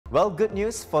Well, good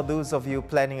news for those of you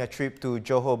planning a trip to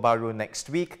Johor Bahru next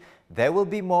week. There will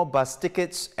be more bus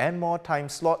tickets and more time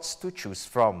slots to choose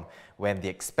from when the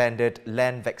expanded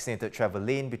land vaccinated travel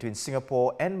lane between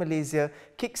Singapore and Malaysia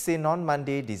kicks in on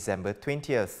Monday, December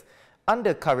 20th.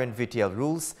 Under current VTL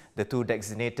rules, the two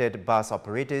designated bus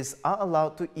operators are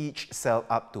allowed to each sell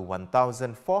up to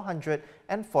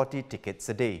 1,440 tickets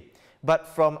a day. But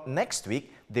from next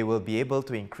week, they will be able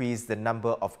to increase the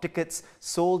number of tickets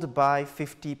sold by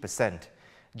 50%.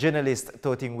 Journalist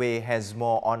Toh Ting Wei has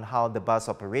more on how the bus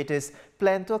operators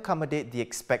plan to accommodate the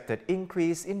expected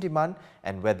increase in demand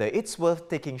and whether it's worth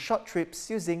taking short trips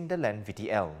using the land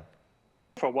VTL.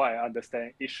 From what I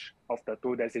understand, each of the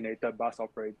two designated bus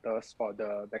operators for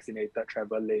the vaccinated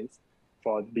travel lanes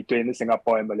for between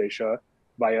Singapore and Malaysia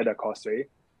via the Causeway,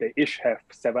 they each have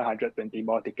 720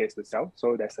 more tickets to sell.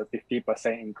 So there's a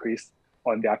 50% increase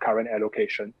on their current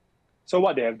allocation. So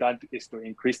what they have done is to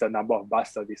increase the number of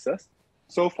bus services.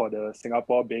 So for the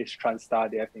Singapore-based Transstar,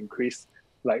 they have increased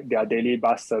their daily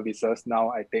bus services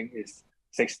now, I think is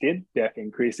 16. They have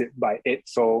increased it by 8.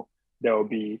 So there will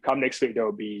be, come next week, there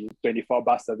will be 24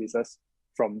 bus services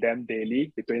from them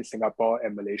daily between Singapore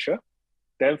and Malaysia.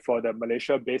 Then for the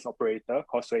Malaysia-based operator,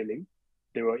 Causeway Link,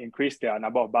 they will increase their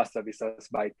number of bus services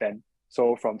by 10.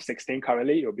 So from 16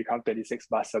 currently, it will become 26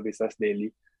 bus services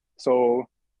daily. So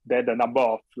then the number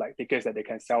of tickets that they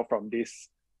can sell from these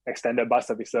extended bus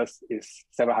services is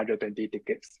 720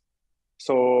 tickets.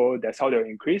 So that's how they'll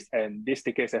increase. And these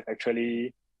tickets have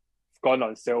actually gone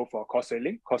on sale for Causeway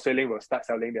Link. Causeway Link will start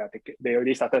selling their tickets. They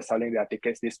already started selling their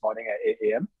tickets this morning at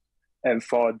 8 a.m. And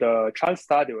for the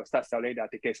Transstar, they will start selling their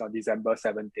tickets on December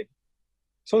 17th.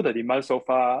 So the demand so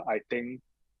far, I think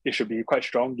it should be quite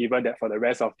strong, given that for the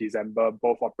rest of December,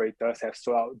 both operators have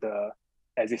sold out the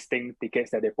existing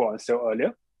tickets that they put on sale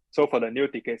earlier. So for the new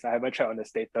tickets, I haven't checked on the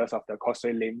status of the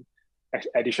Causeway Link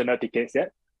additional tickets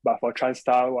yet. But for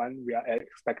Transstar one, we are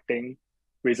expecting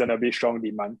reasonably strong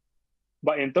demand.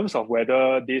 But in terms of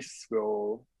whether we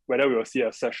will see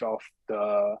a surge of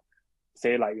the,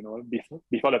 say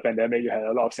before the pandemic, you had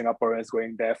a lot of Singaporeans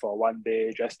going there for one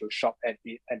day just to shop and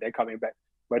eat and then coming back.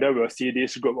 Whether we'll see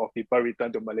this group of people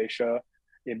return to Malaysia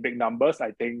in big numbers,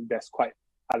 I think that's quite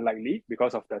unlikely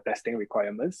because of the testing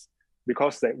requirements.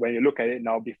 Because when you look at it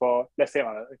now, before, let's say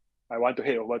I want to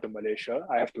head over to Malaysia,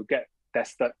 I have to get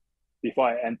tested before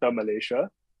I enter Malaysia.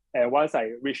 And once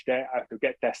I reach there, I have to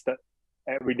get tested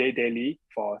every day daily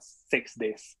for 6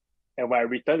 days. And when I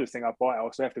return to Singapore, I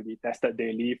also have to be tested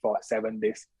daily for 7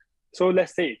 days. So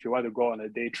let's say if you want to go on a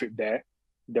day trip there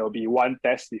will be one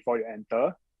test before you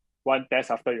enter, one test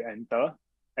after you enter.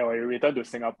 And when you return to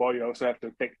Singapore, you also have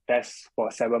to take tests for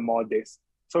 7 more days.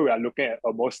 So we are looking at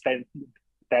almost 10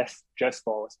 tests just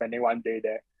for spending 1 day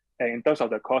there. And in terms of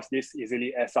the cost, this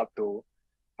easily adds up to,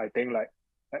 I think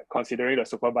considering the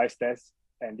supervised test,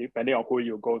 and depending on who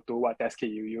you go to, what test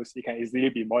kit you use, it can easily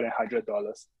be more than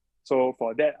 $100. So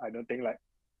for that, I think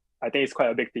it's quite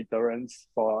a big deterrence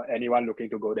for anyone looking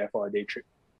to go there for a day trip.